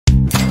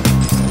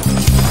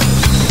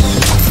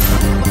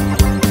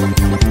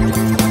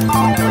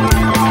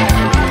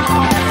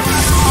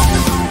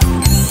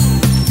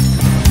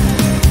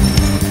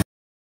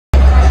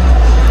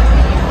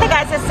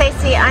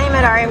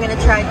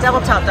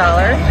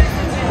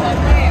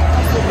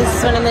This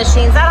is one of the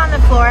machines out on the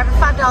floor. I have a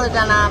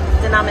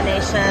 $5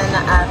 denomination,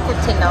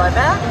 $15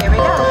 bill. Here we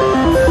go.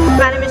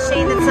 Found a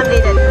machine that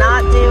somebody did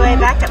not do a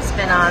backup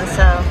spin on,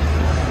 so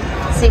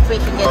let's see if we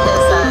can get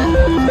this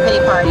pity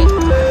party.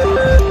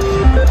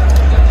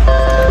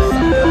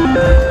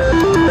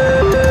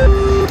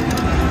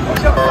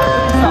 Come on.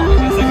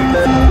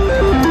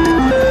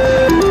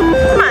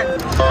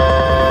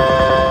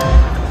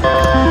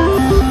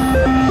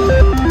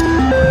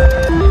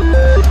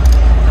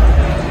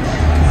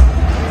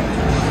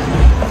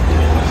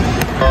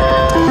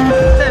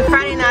 So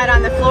Friday night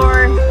on the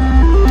floor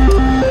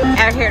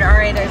out here at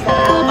RA, there's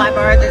that alibi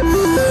bar that's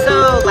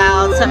so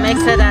loud, so it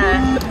makes it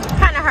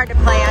kind of hard to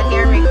play out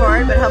here and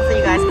record, but hopefully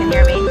you guys can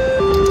hear me.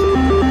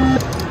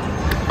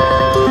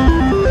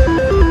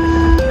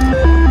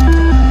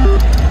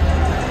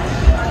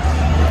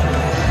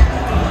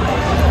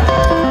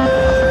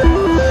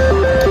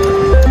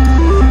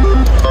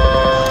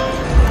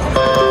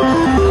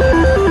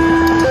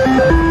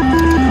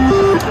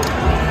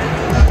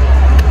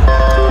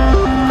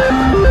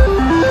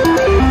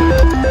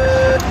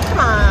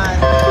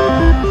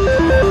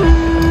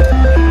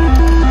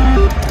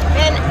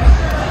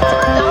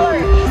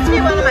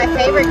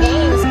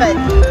 Games, but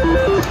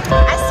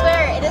I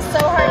swear it is so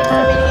hard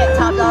for me to get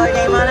top dollar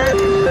game on it.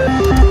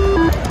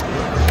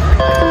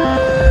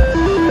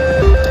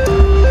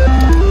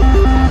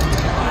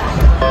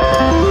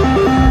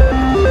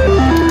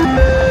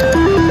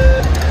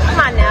 Come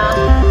on now.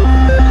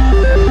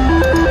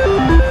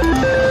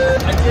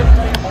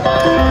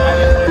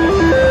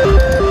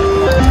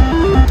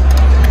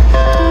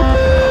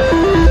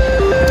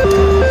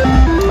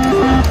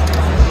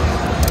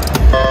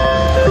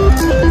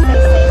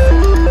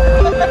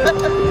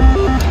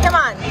 Come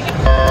on.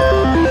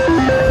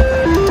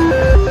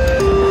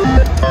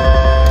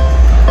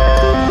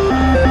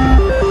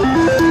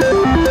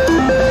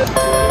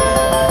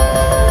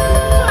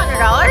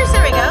 $200.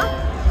 There we go.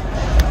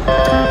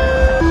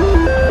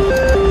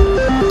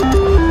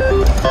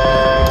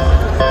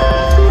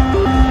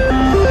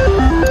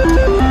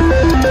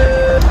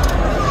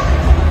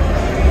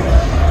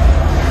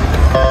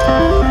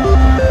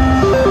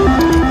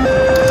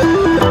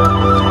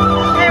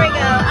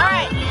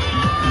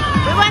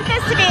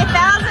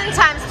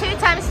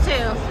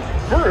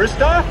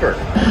 First offer.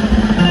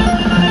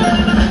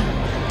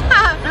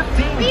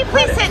 Will you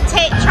please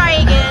try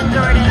again,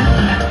 Jordan?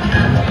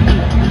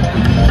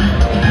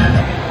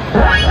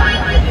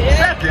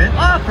 Second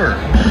offer.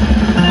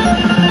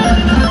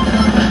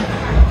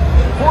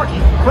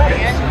 40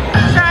 credits.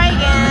 Try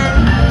again.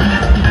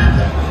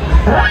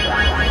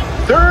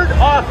 Third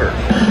offer.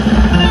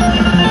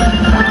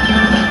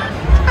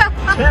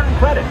 10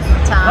 credits.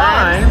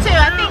 Times 2. I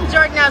think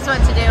Jordan knows what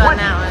to do on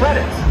that one.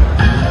 Credits.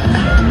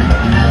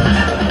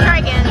 Try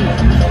again.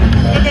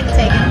 It didn't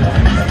take it.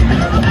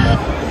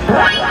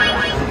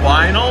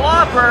 Final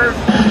offer.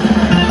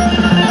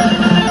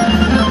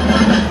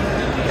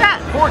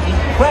 40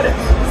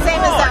 credits. Same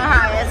as our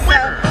highest. So,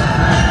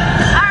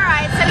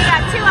 alright, so we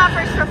got 2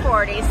 offers for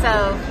 40.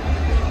 So,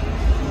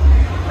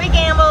 we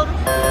gambled.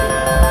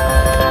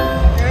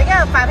 There we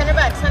go. $500,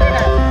 100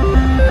 up.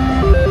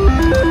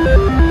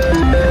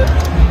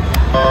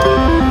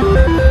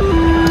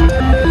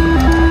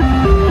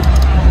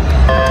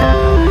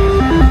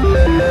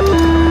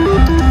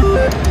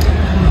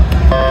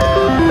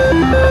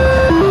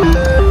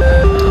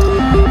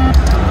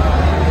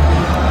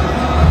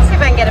 See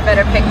if I can get a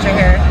better picture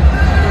here.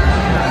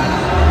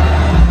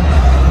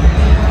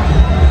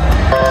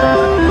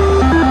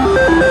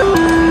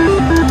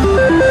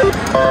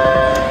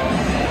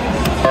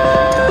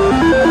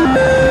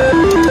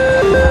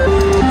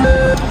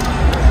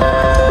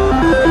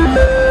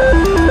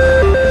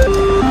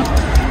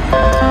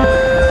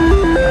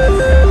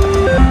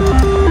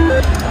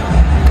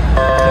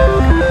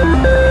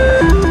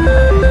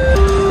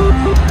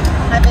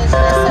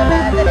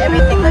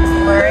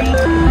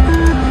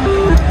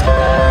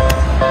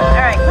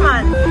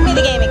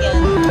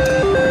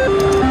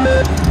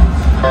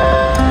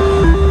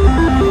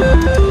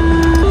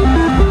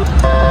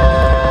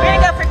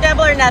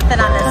 Nothing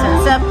on this one.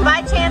 So if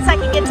by chance I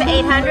can get to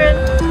 800,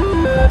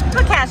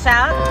 we'll cash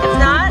out. If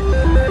not,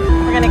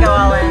 we're gonna go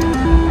all in.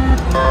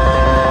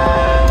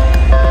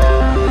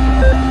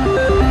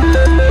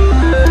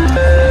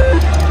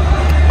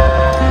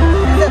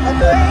 Does it look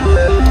great?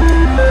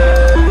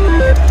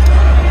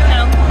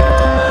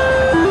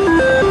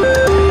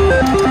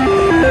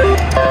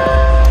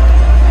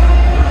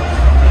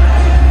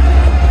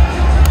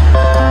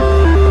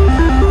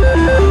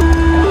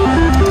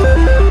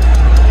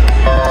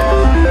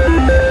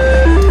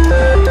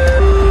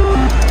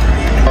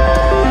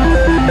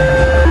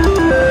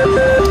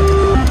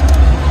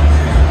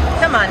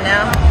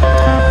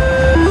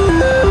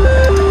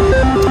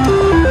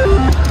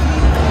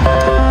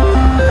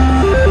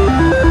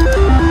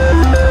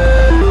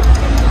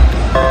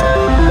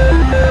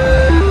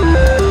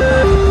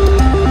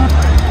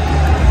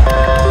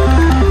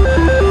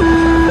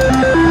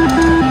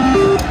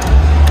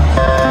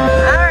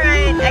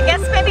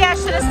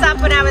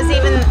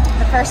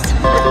 first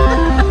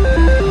time.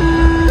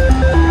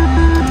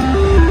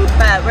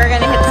 But we're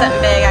gonna hit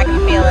something big, I can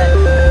feel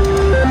it.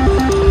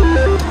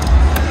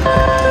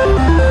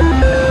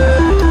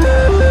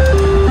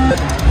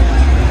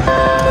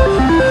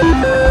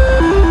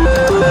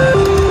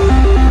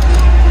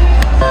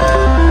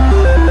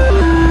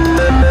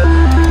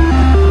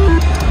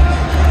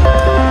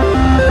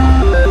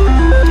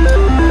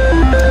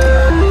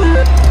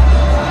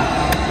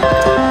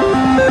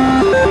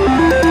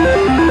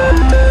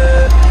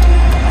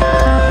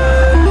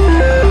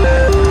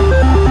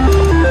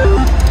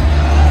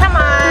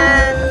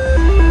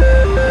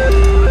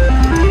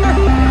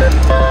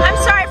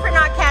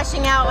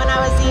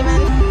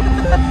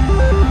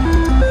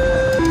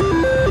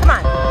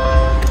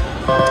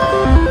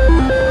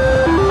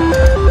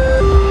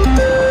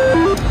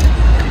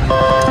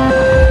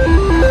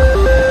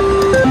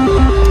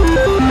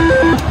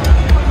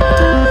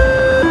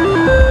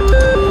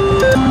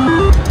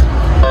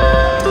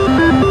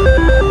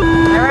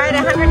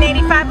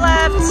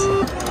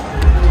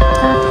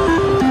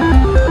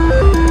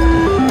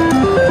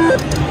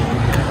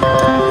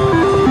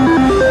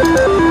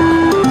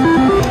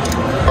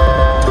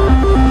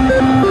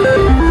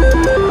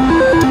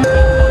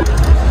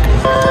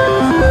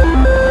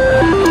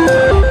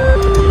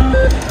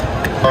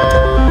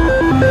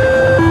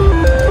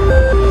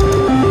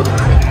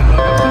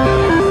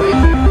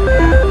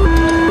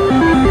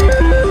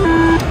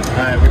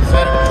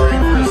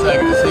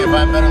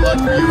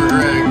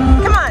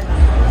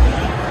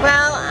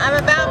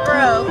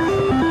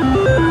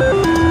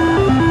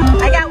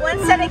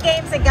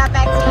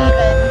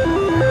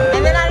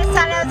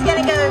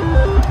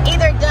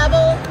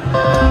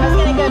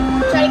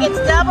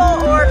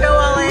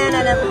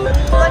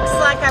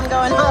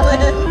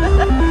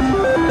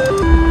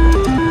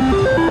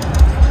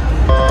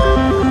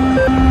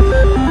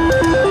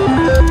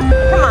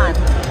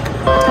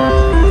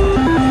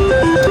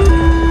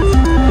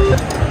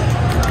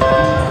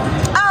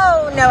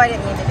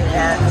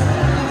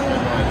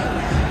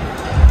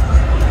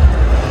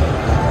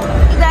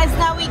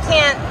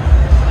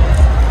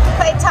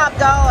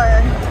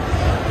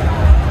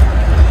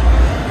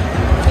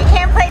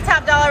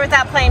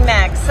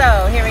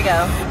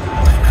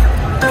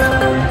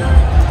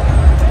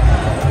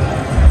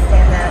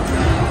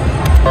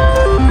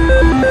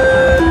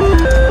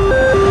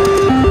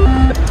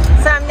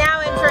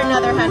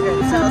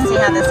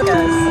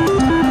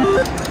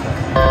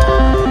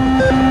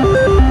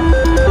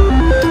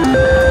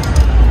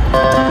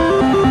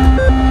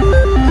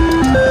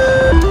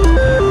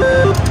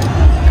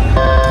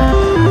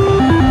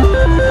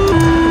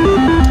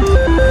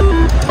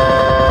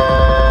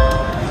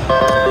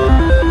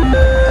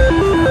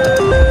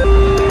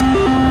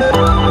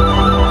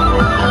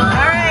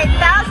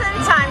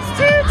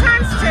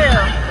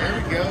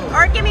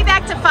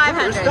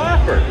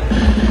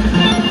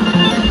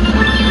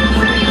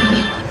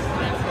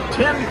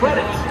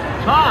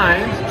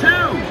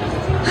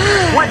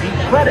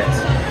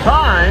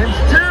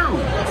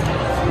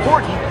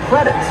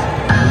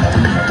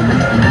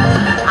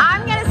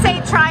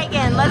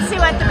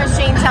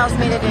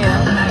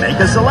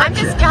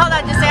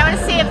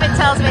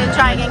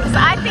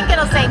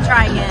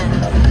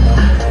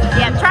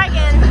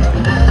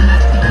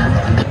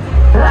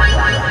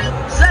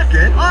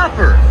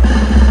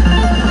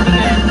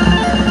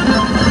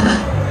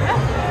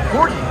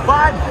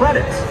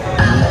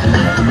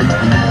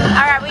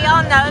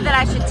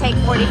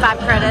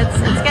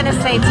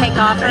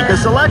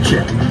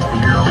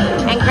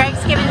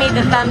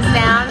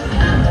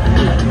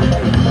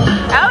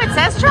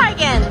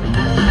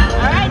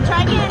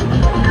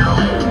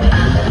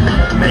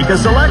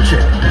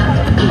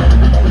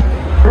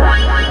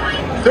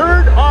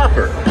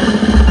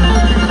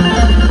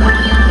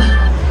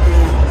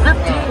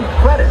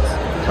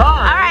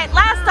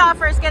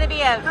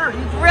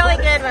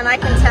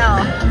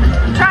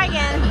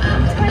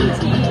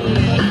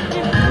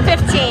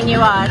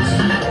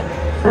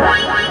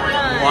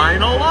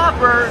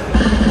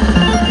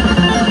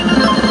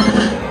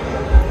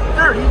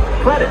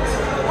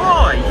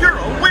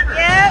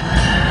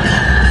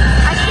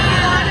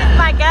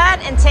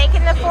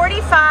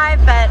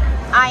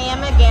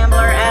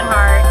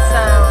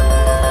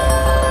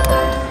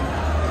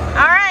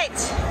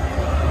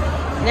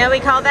 We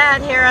call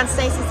that here on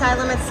Stacey's High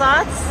Limit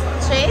Slots.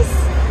 Chase,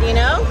 you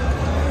know?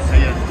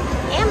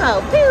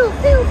 Ammo. Pew,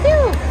 pew,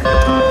 pew.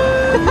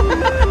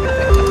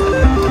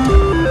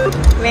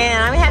 Man,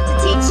 I'm gonna have to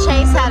teach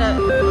Chase how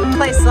to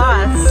play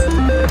slots.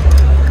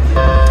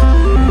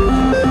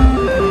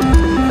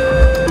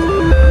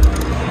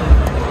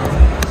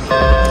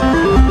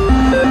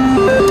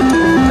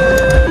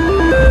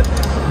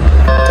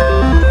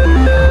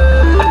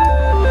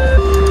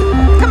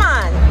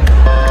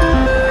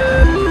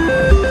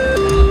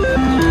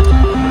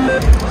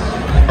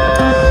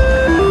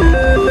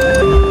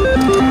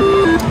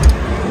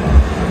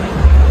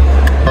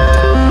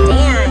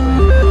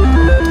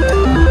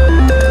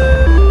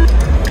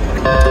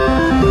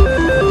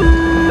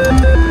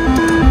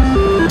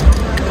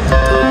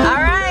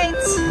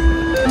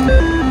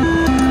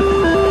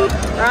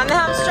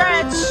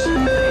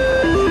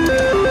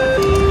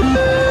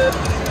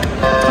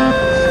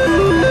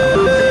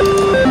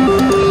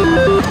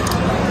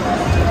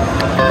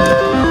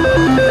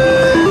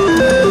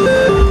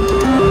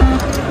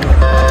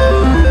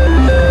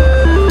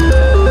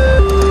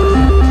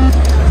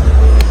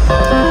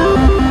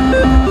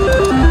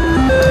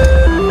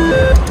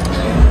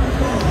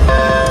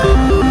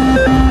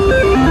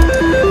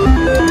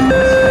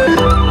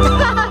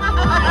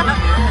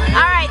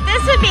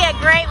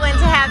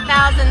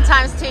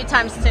 times 2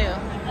 times 2.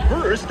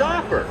 First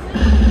offer.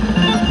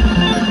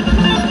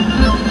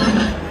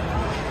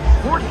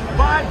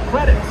 45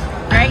 credits.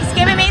 Greg's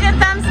giving me the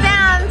thumbs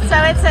down, so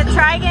it's a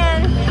try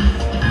again.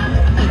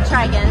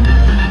 Try again.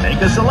 Make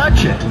a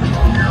selection.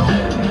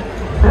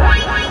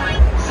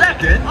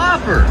 Second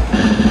offer.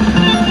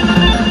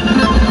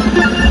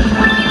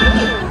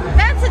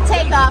 That's a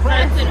take offer.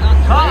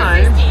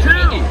 Time 2.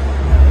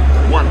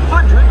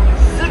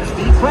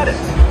 160 credits.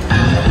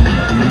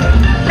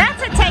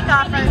 That's a take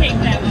offer. Take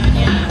that one,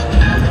 yeah.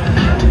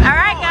 All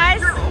right,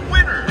 guys. You're a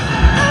winner.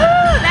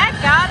 Ooh, that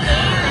got me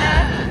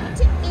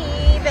to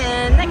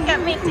even. That got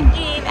me to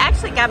even.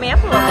 Actually, got me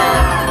up a little bit.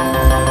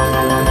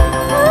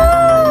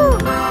 Woo!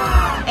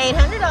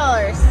 $800.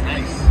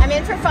 Nice. I'm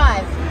in for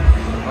 5.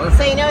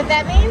 So you know what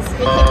that means?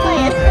 We keep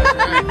playing.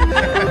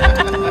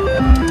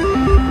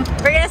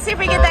 We're gonna see if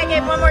we get that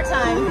game one more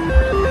time.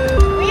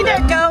 We either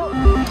go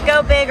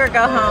big or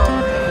go home.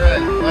 That's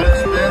right. Let it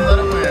spin, let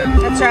it win.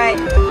 That's right.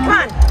 Come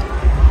on.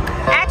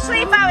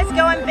 Actually, if I was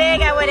going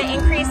big, I would have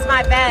increased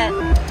my bet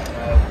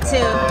to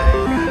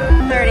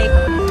 30.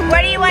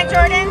 What do you want,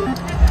 Jordan?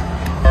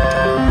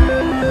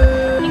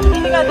 You can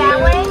either go that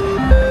way,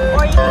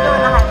 or you can go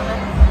in the high limit.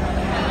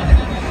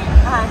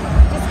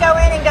 Just go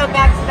in and go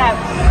back to that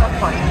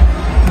point.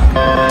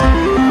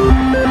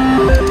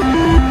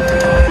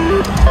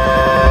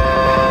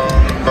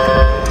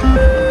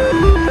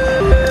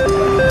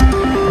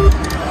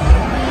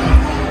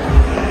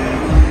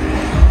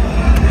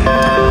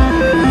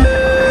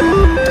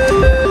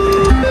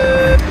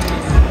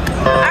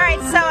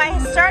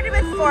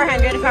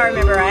 If I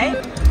remember right.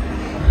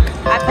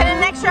 I put in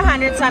an extra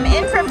 100, so I'm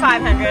in for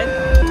 500.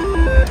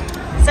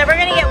 So we're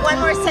gonna get one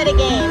more set of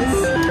games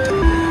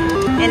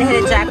and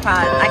hit a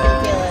jackpot. I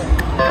can feel it.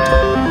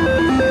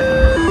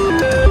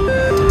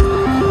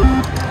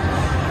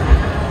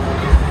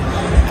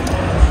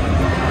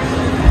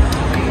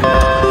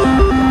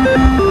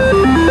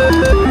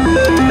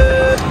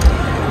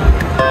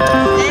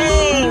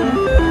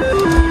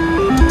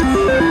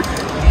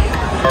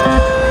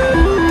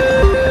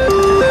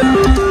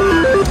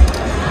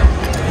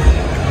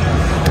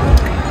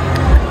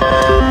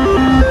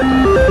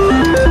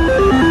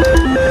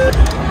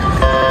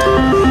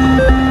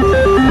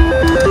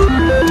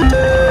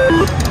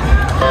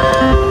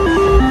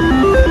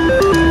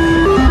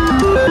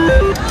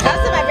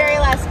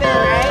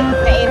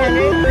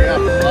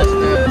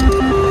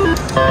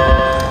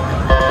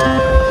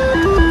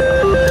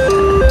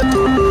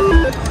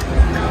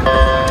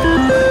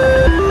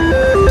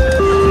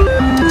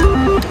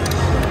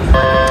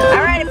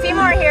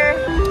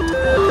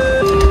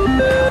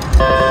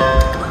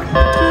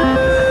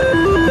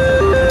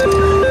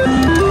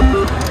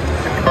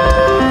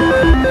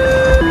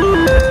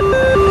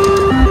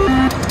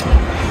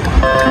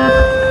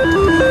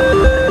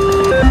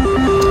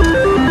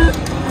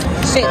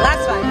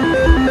 Last one.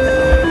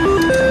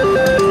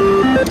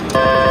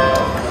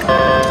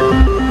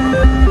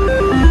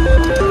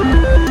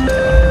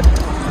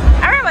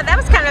 Alright, well that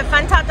was kind of a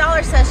fun top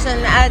dollar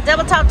session.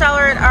 Double top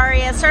dollar at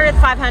Aria, started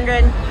at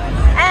 500,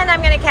 and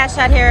I'm going to cash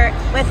out here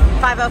with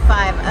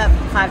 505 up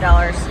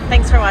 $5.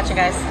 Thanks for watching,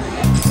 guys.